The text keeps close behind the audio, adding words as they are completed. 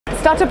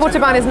Startup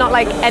Autobahn is not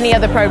like any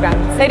other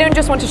program. They don't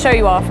just want to show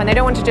you off, and they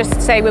don't want to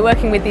just say we're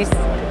working with these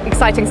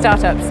exciting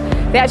startups.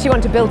 They actually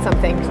want to build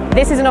something.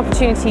 This is an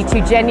opportunity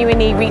to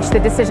genuinely reach the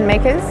decision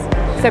makers.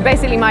 So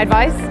basically my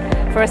advice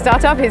for a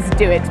startup is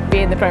do it, be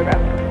in the program.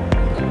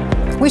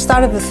 We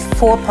started with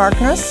 4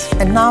 partners,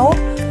 and now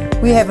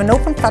we have an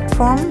open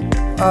platform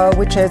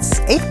which has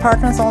 8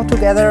 partners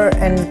altogether,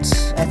 and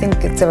I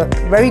think it's a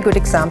very good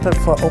example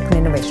for open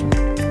innovation.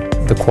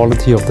 The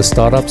quality of the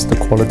startups, the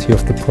quality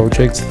of the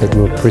projects that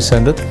were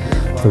presented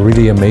are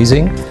really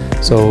amazing.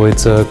 So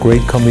it's a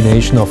great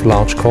combination of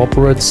large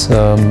corporates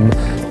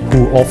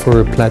who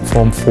offer a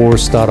platform for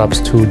startups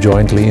to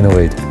jointly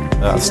innovate.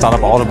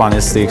 Startup Autobahn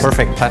is the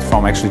perfect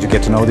platform actually to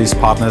get to know these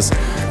partners,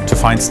 to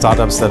find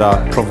startups that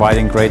are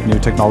providing great new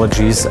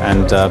technologies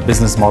and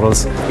business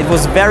models. It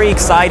was very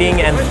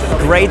exciting and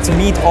great to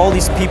meet all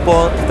these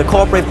people, the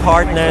corporate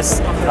partners,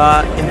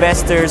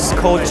 investors,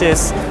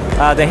 coaches.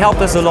 They helped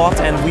us a lot,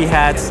 and we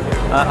had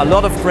a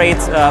lot of great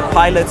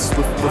pilots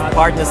with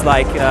partners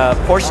like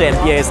Porsche and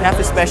BASF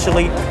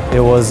especially.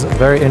 It was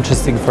very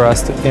interesting for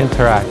us to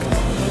interact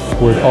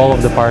with all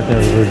of the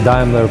partners, with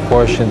Daimler,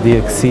 Porsche and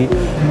DXC.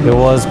 It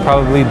was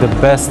probably the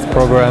best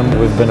program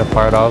we've been a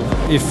part of.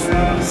 If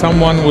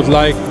someone would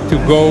like to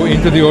go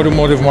into the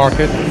automotive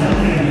market,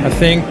 I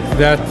think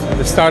that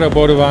the Startup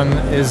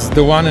Autobahn is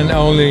the one and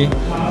only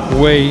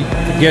way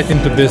to get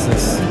into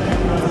business.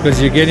 Because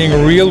you're getting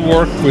real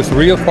work with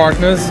real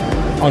partners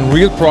on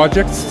real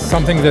projects,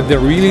 something that they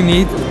really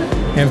need.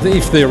 And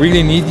if they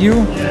really need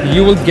you,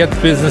 you will get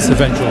business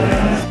eventually.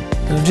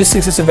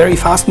 Logistics is a very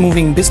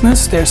fast-moving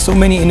business. There's so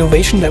many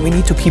innovation that we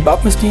need to keep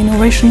up with the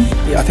innovation.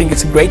 I think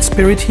it's a great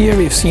spirit here.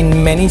 We've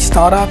seen many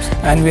startups,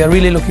 and we are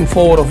really looking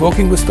forward of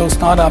working with those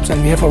startups,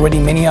 and we have already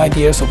many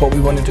ideas of what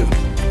we want to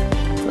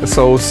do.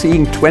 So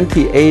seeing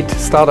 28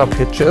 startup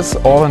pitches,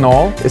 all in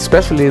all,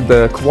 especially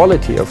the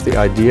quality of the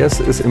ideas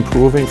is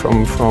improving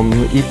from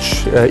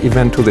each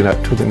event to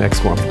the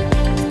next one.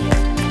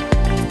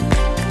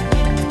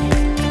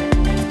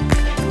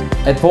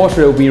 At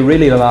Porsche, we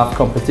really love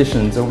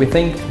competition, so we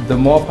think the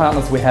more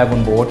partners we have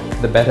on board,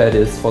 the better it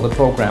is for the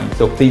program.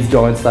 So please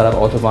join Startup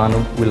Autobahn.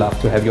 We love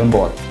to have you on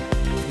board.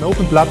 An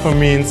open platform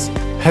means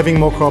having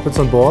more corporates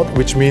on board,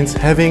 which means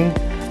having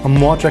a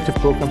more attractive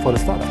program for the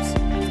startups.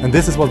 And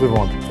this is what we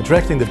want,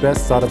 attracting the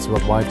best startups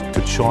worldwide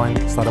to join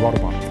Startup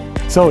Autobahn.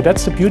 So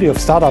that's the beauty of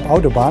Startup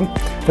Autobahn.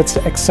 That's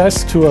the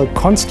access to a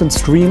constant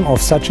stream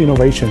of such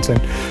innovations, and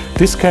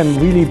this can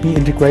really be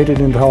integrated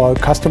into our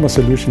customer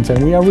solutions,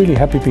 and we are really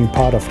happy being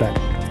part of that.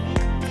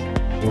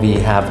 We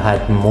have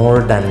had more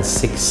than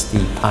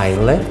 60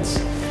 pilots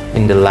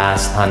in the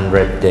last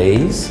 100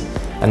 days,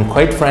 and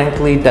quite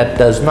frankly that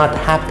does not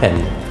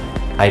happen,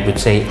 I would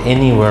say,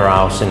 anywhere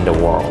else in the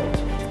world.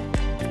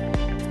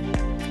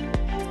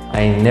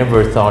 I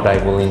never thought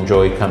I will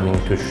enjoy coming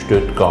to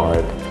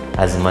Stuttgart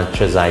as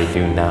much as I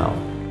do now.